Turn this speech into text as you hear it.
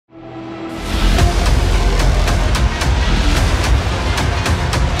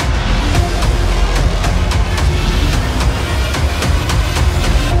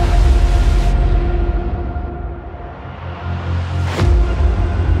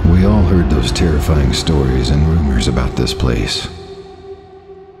heard those terrifying stories and rumors about this place,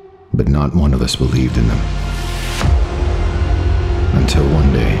 but not one of us believed in them. Until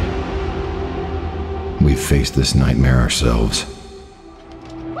one day, we faced this nightmare ourselves.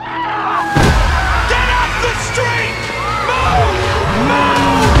 Get off the street! Move! Move!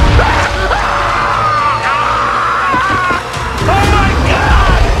 Oh my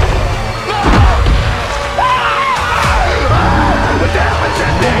God! What the hell is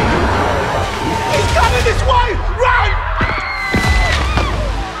that thing? He's coming this way! Run!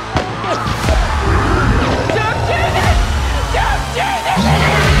 Don't do this! Don't do this!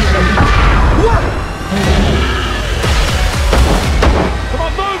 What? Come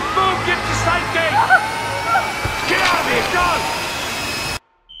on, move, move! Get to side gate! Get out of here, go!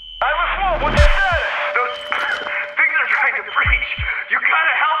 I was small, what's that? Those things are trying to breach. You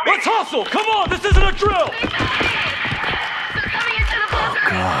gotta help me! Let's hustle! Come on, this isn't a drill!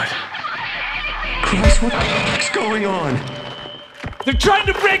 God. Christ, what the heck's going on? They're trying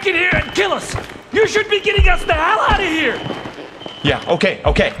to break in here and kill us! You should be getting us the hell out of here! Yeah, okay.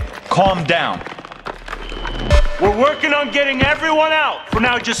 Calm down. We're working on getting everyone out. For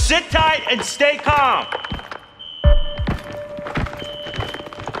now, just sit tight and stay calm.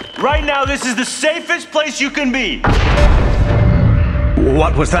 Right now, this is the safest place you can be.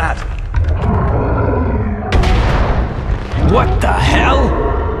 What was that? What the hell?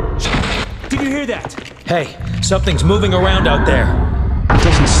 Did you hear that? Hey, something's moving around out there. It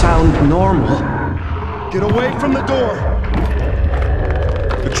doesn't sound normal. Get away from the door!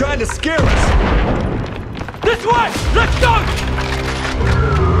 They're trying to scare us! This way! Let's go!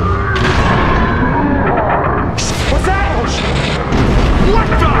 What's that? What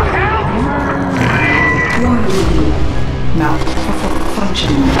the hell?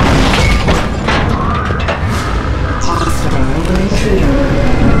 Malfunction. Hostile intruder.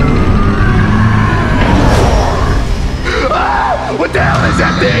 What the hell is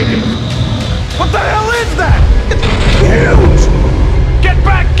that thing? What the hell is that? It's huge! Get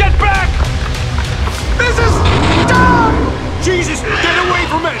back! Get back! This is... Jesus! Get away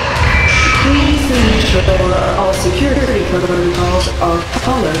from it! Please ensure all security protocols are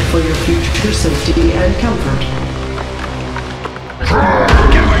followed for your future safety and comfort.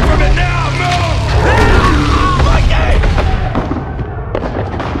 Get away from it now! Move! My game!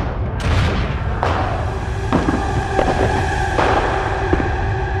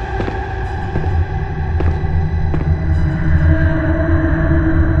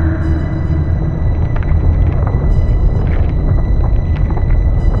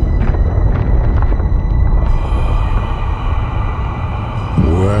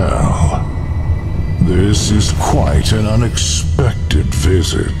 This is quite an unexpected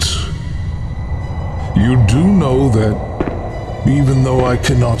visit. You do know that even though I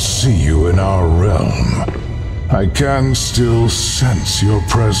cannot see you in our realm, I can still sense your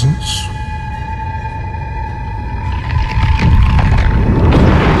presence?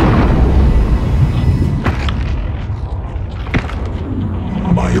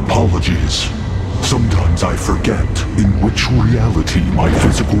 My apologies. Sometimes I forget in which reality my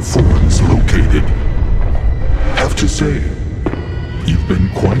physical form is located. Have to say, you've been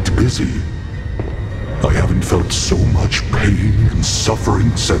quite busy. I haven't felt so much pain and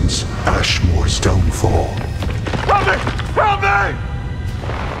suffering since Ashmore's downfall. Help me! Help me!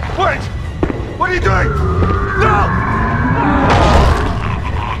 Wait! What are you doing? No!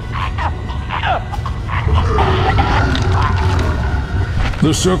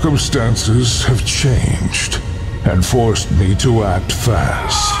 The circumstances have changed and forced me to act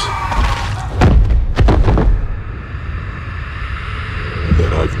fast.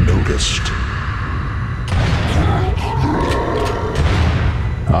 That I've noticed.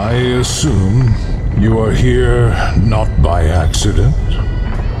 I assume you are here not by accident?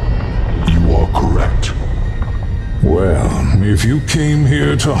 You are correct. Well, if you came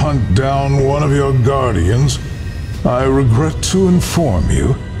here to hunt down one of your guardians, I regret to inform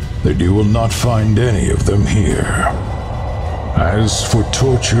you that you will not find any of them here. As for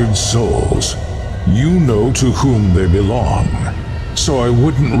tortured souls, you know to whom they belong, so I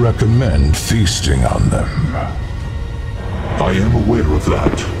wouldn't recommend feasting on them. I am aware of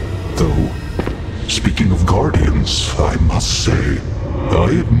that, though. Speaking of guardians, I must say, I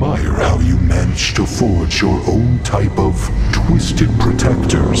admire how you managed to forge your own type of twisted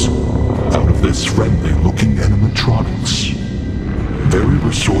protectors out of this friendly-looking animatronics. Very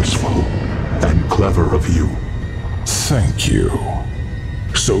resourceful and clever of you. Thank you.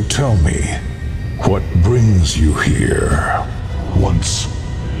 So tell me, what brings you here? Once,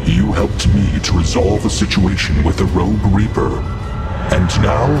 you helped me to resolve a situation with a rogue reaper, and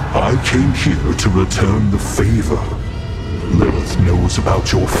now I came here to return the favor. Lilith knows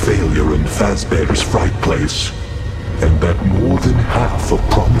about your failure in Fazbear's Fright Place, and that more than half of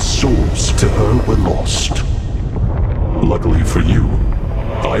promised souls to her were lost. Luckily for you,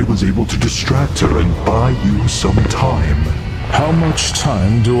 I was able to distract her and buy you some time. How much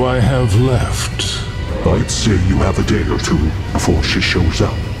time do I have left? I'd say you have a day or two before she shows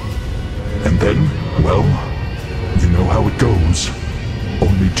up. And then, well, you know how it goes.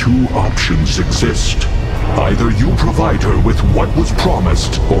 Only two options exist. Either you provide her with what was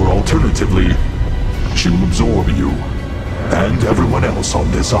promised, or alternatively, she will absorb you and everyone else on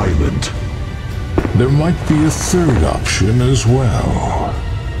this island. There might be a third option as well.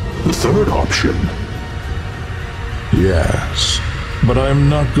 The third option? Yes, but I'm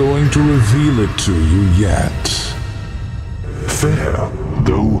not going to reveal it to you yet. Fair,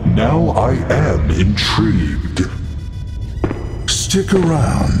 though now I am intrigued. Stick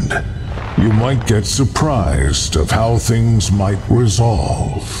around. You might get surprised of how things might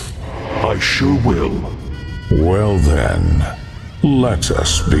resolve. I sure will. Well then, let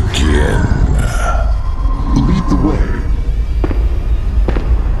us begin. Lead the way.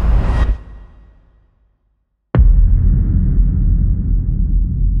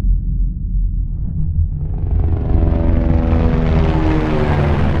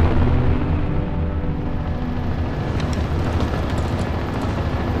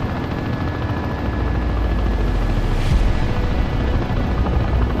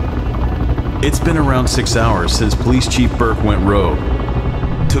 It's been around 6 hours since Police Chief Burke went rogue,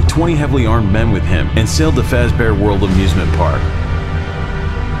 took 20 heavily armed men with him, and sailed to Fazbear World Amusement Park.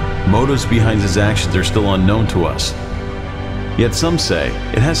 Motives behind his actions are still unknown to us. Yet some say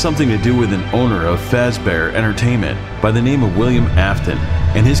it has something to do with an owner of Fazbear Entertainment by the name of William Afton,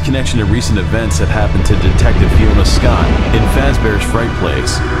 and his connection to recent events that happened to Detective Fiona Scott in Fazbear's Fright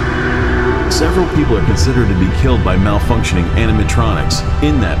Place. Several people are considered to be killed by malfunctioning animatronics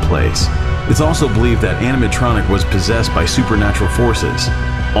in that place. It's also believed that animatronic was possessed by supernatural forces.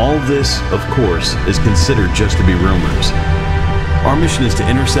 All this, of course, is considered just to be rumors. Our mission is to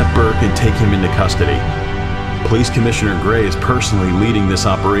intercept Burke and take him into custody. Police Commissioner Gray is personally leading this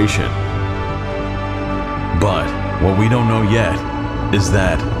operation. But what we don't know yet is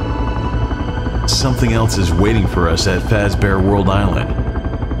that something else is waiting for us at Fazbear World Island.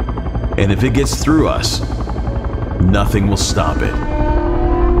 And if it gets through us, nothing will stop it.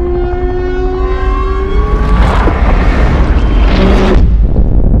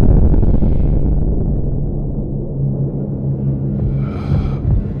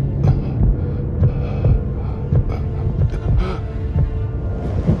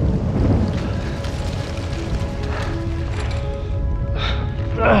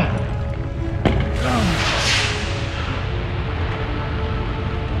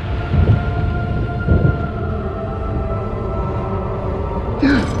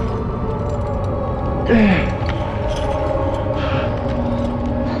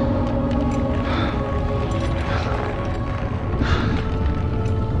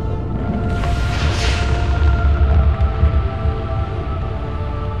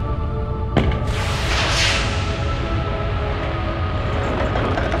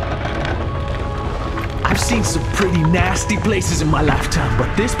 I've seen some pretty nasty places in my lifetime,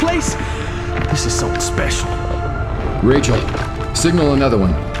 but this place, this is something special. Rachel, signal another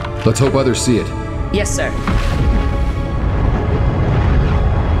one. Let's hope others see it. Yes, sir.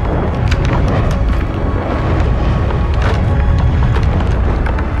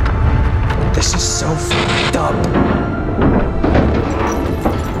 This is so f***ed up.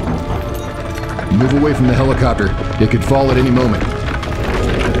 Move away from the helicopter. It could fall at any moment.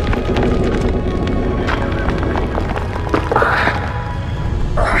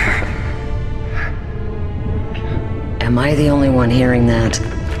 Am I the only one hearing that?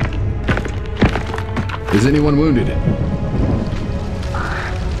 Is anyone wounded?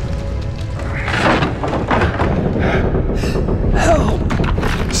 Help!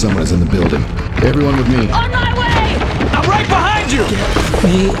 Someone is in the building. Everyone with me. On my way! I'm right behind you! Get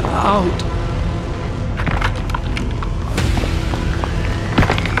me out.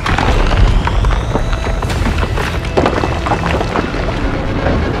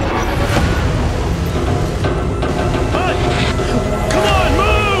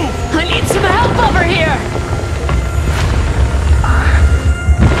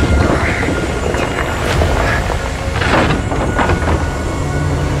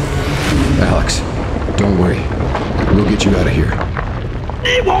 Don't worry. We'll get you out of here.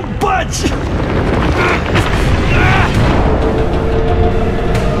 It won't budge!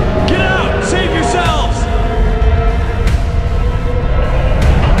 Get out! Save yourselves!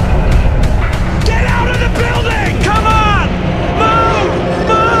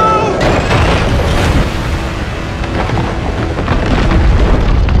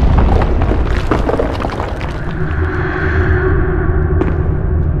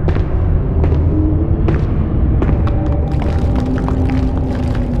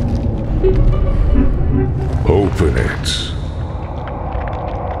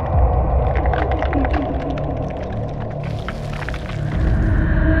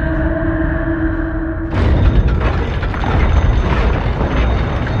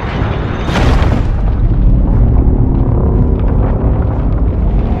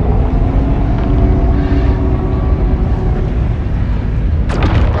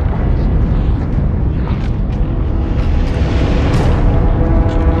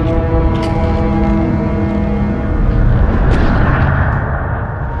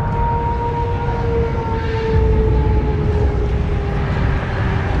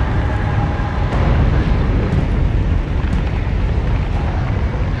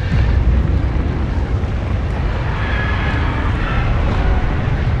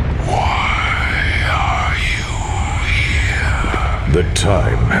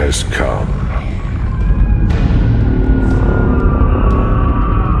 time has come.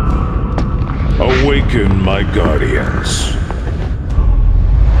 Awaken my guardians.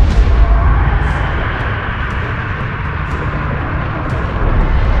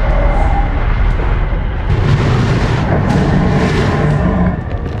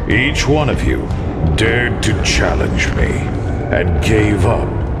 Each one of you dared to challenge me and gave up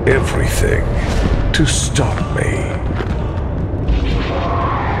everything to stop me.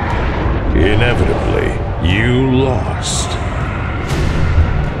 Inevitably, you lost.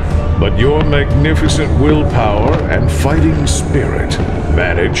 But your magnificent willpower and fighting spirit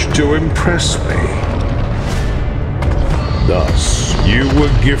managed to impress me. Thus, you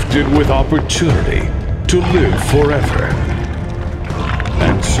were gifted with opportunity to live forever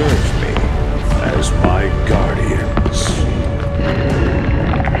and serve me as my guardians.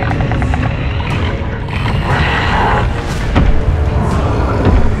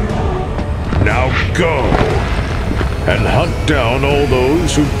 Now go and hunt down all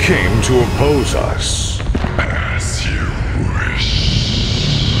those who came to oppose us. As you wish.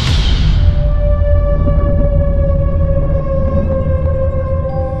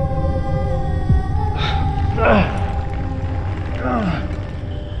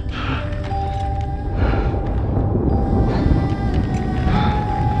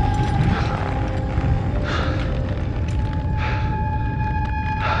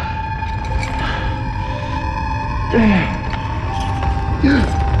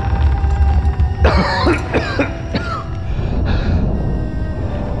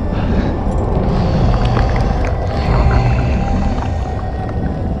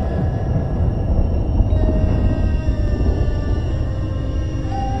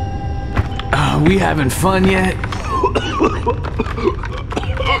 We having fun yet?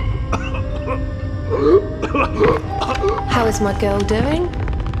 How is my girl doing?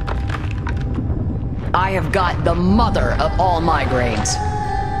 I have got the mother of all migraines.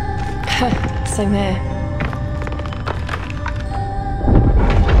 Same here.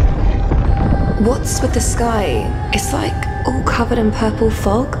 What's with the sky? It's like all covered in purple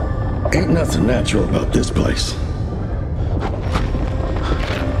fog. Ain't nothing natural about this place.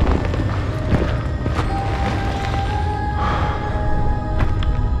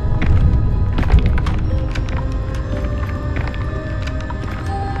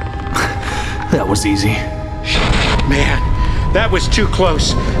 That was easy. Man, that was too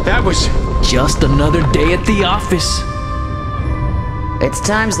close. That was just another day at the office. It's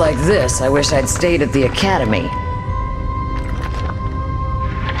times like this I wish I'd stayed at the academy.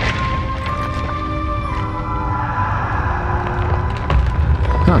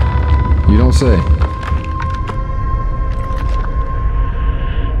 Huh. You don't say.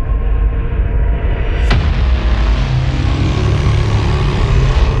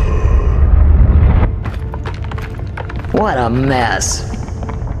 What a mess.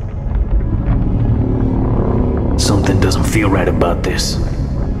 Something doesn't feel right about this.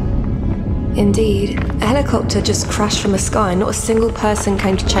 Indeed. A helicopter just crashed from the sky and not a single person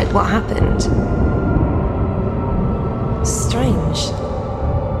came to check what happened. Strange.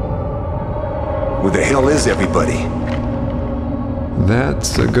 Where the hell is everybody?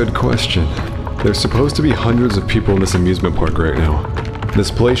 That's a good question. There's supposed to be hundreds of people in this amusement park right now. This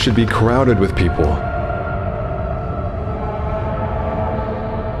place should be crowded with people.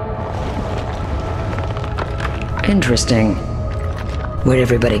 Interesting. Where'd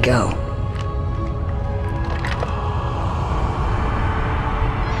everybody go?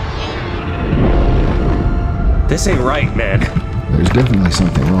 This ain't right, man. There's definitely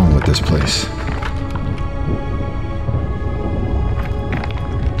something wrong with this place.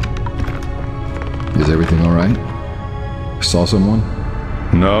 Is everything all right? Saw someone?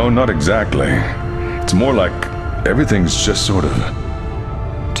 No, not exactly. It's more like everything's just sort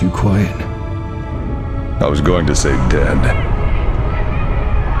of... too quiet. I was going to say dead.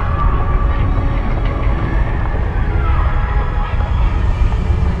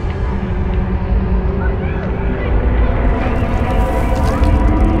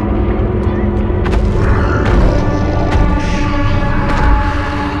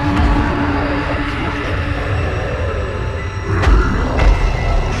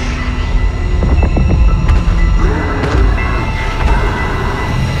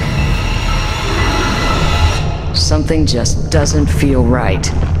 Something just doesn't feel right.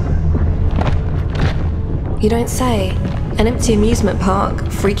 You don't say. An empty amusement park,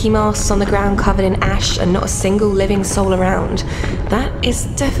 freaky masks on the ground covered in ash, and not a single living soul around. That is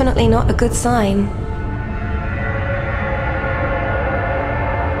definitely not a good sign.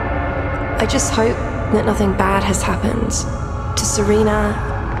 I just hope that nothing bad has happened. to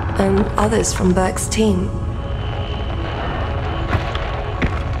Serena and others from Burke's team.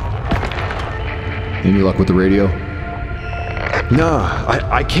 Any luck with the radio? Nah,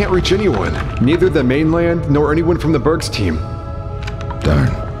 I can't reach anyone. Neither the mainland nor anyone from the Burke's team. Darn.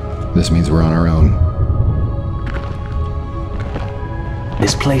 This means we're on our own.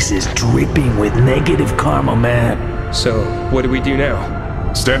 This place is dripping with negative karma, man. So, what do we do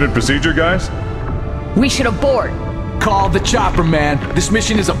now? Standard procedure, guys? We should abort. Call the chopper, man. This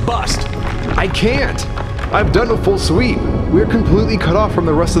mission is a bust. I can't. I've done a full sweep. We're completely cut off from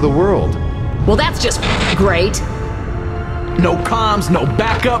the rest of the world. Well, that's just great. No comms, no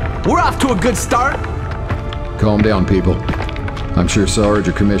backup. We're off to a good start. Calm down, people. I'm sure Sarge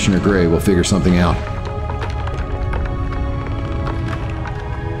or Commissioner Gray will figure something out.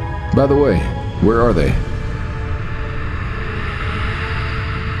 By the way, where are they?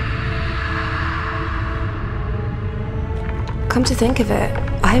 Come to think of it,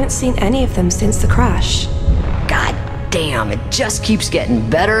 I haven't seen any of them since the crash. God damn, it just keeps getting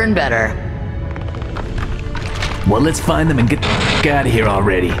better and better. Well, let's find them and get the f*** out of here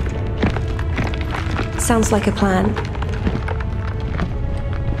already. Sounds like a plan.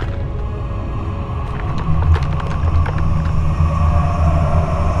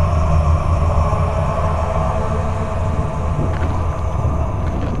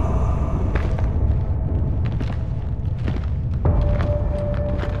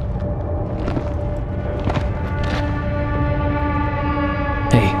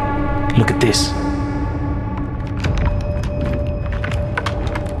 Hey, look at this.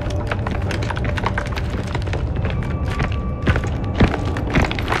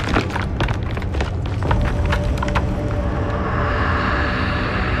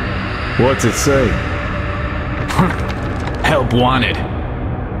 What's it say? Help wanted.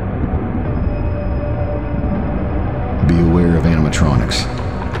 Be aware of animatronics.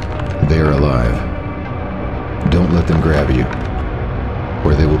 They are alive. Don't let them grab you,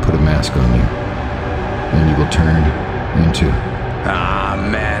 or they will put a mask on you, and you will turn into... Ah,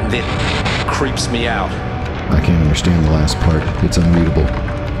 man, this creeps me out. I can't understand the last part. It's unreadable.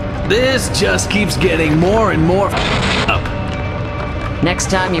 This just keeps getting more and more up.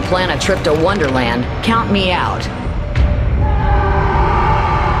 Next time you plan a trip to Wonderland, count me out.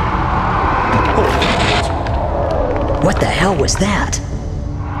 What the hell was that?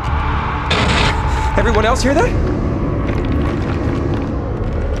 Everyone else hear that?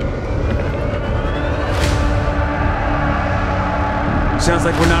 Sounds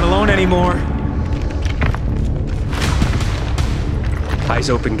like we're not alone anymore. Eyes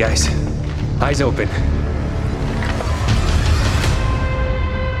open, guys. Eyes open.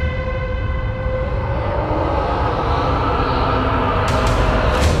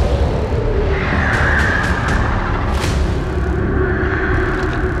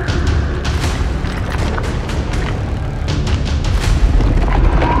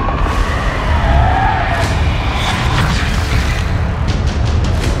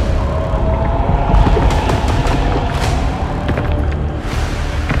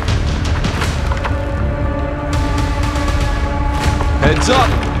 Heads up!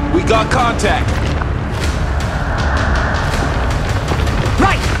 We got contact!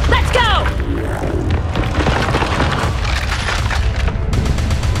 Right! Let's go!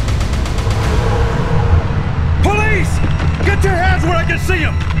 Police! Get your hands where I can see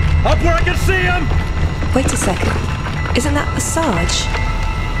them! Up where I can see them! Wait a second. Isn't that the Sarge?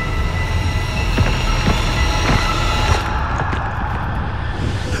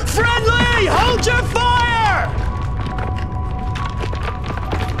 Friendly! Hold your fire!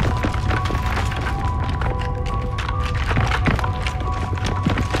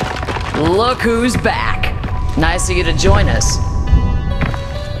 Look who's back. Nice of you to join us.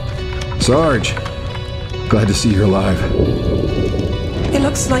 Sarge! Glad to see you're alive. It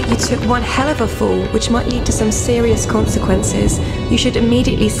looks like you took one hell of a fall, which might lead to some serious consequences. You should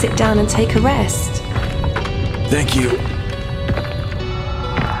immediately sit down and take a rest. Thank you.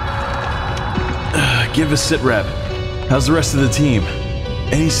 Give us sit rep. How's the rest of the team?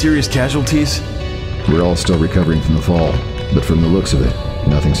 Any serious casualties? We're all still recovering from the fall, but from the looks of it,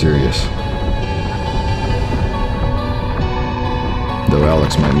 nothing serious. Though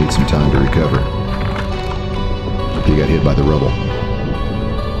Alex might need some time to recover. He got hit by the rubble.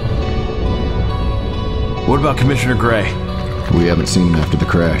 What about Commissioner Gray? We haven't seen him after the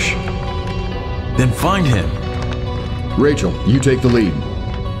crash. Then find him. Rachel, you take the lead.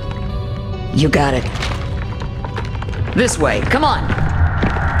 You got it. This way, come on!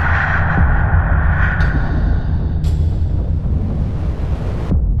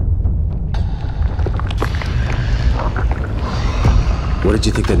 What did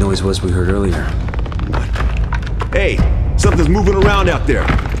you think that noise was we heard earlier? Hey, something's moving around out there.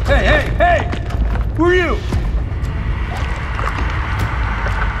 Hey, hey, hey! Who are you?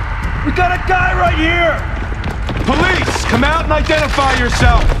 We got a guy right here! Police, come out and identify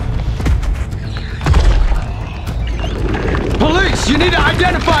yourself! Police, you need to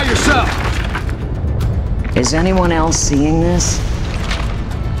identify yourself! Is anyone else seeing this?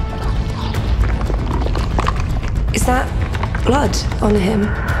 Is that blood on him?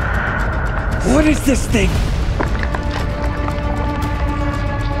 What is this thing?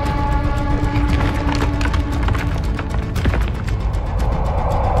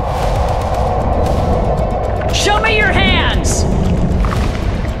 Show me your hands!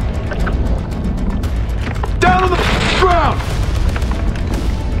 Down on the ground!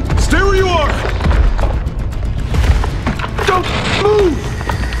 Stay where you are! Don't move!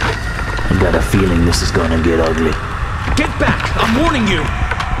 I got a feeling this is gonna get ugly. Get back! I'm warning you!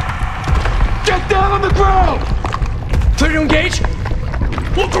 Get down on the ground! Clear to engage?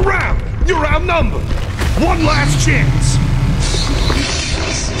 Look around! You're outnumbered! One last chance!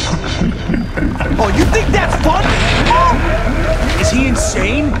 Oh, you think that's fun? Oh! Is he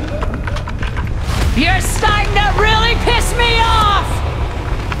insane? You're starting to really piss me off!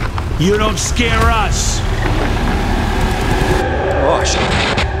 You don't scare us! Oh, shit.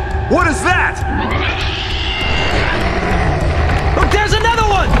 What is that? Oh, there's another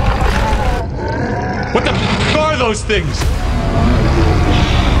one! What the f are those things?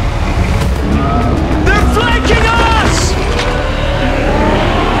 They're flanking us!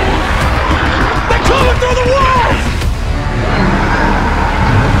 They're coming through the walls!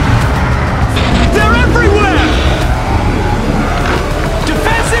 They're everywhere!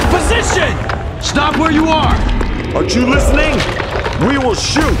 Defensive position! Stop where you are! Aren't you listening? We will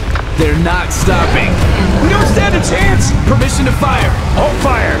shoot! They're not stopping. We don't stand a chance! Permission to fire. Hold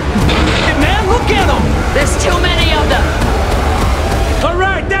fire! Hey man, look at them! There's too many of them!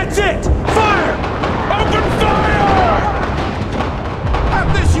 Alright, that's it! Fire! Open fire!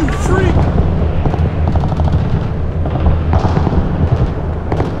 Have this, you freak!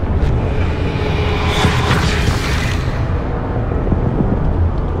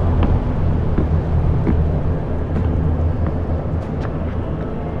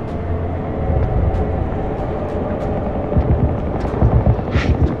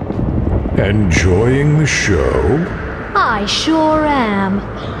 Enjoying the show? I sure am.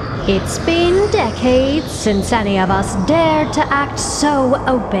 It's been decades since any of us dared to act so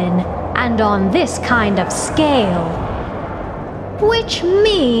open and on this kind of scale. Which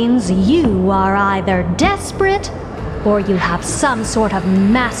means you are either desperate or you have some sort of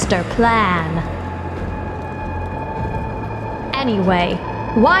master plan. Anyway,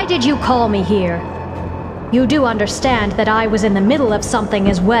 why did you call me here? You do understand that I was in the middle of something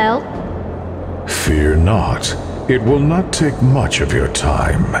as well? Fear not. It will not take much of your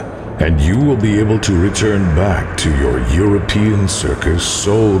time, and you will be able to return back to your European Circus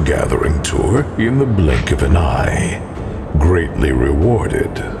soul-gathering tour in the blink of an eye. Greatly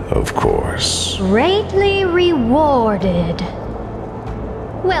rewarded, of course. Greatly rewarded.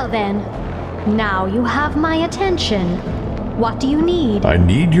 Well then, now you have my attention. What do you need? I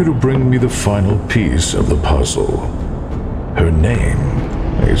need you to bring me the final piece of the puzzle. Her name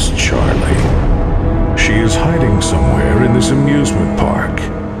is Charlie. She is hiding somewhere in this amusement park.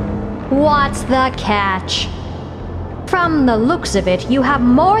 What's the catch? From the looks of it, you have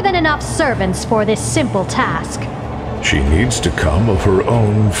more than enough servants for this simple task. She needs to come of her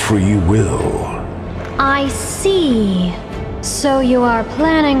own free will. I see. So you are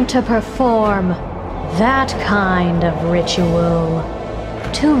planning to perform that kind of ritual.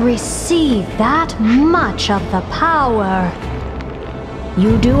 To receive that much of the power.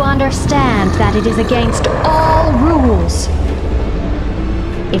 You do understand that it is against all rules.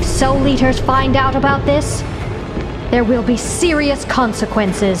 If Soul Eaters find out about this, there will be serious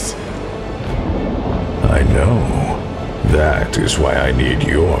consequences. I know. That is why I need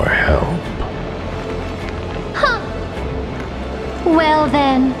your help. Huh. Well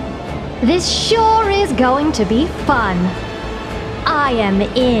then, this sure is going to be fun. I am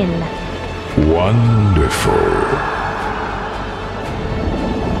in. Wonderful.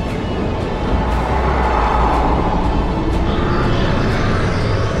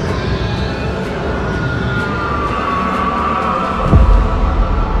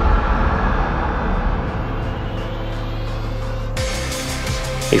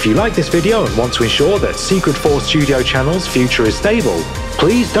 If you like this video and want to ensure that Secret Force Studio Channel's future is stable,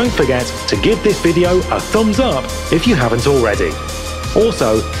 please don't forget to give this video a thumbs up if you haven't already.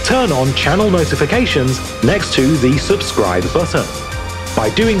 Also, turn on channel notifications next to the subscribe button. By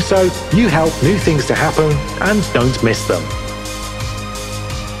doing so, you help new things to happen and don't miss them.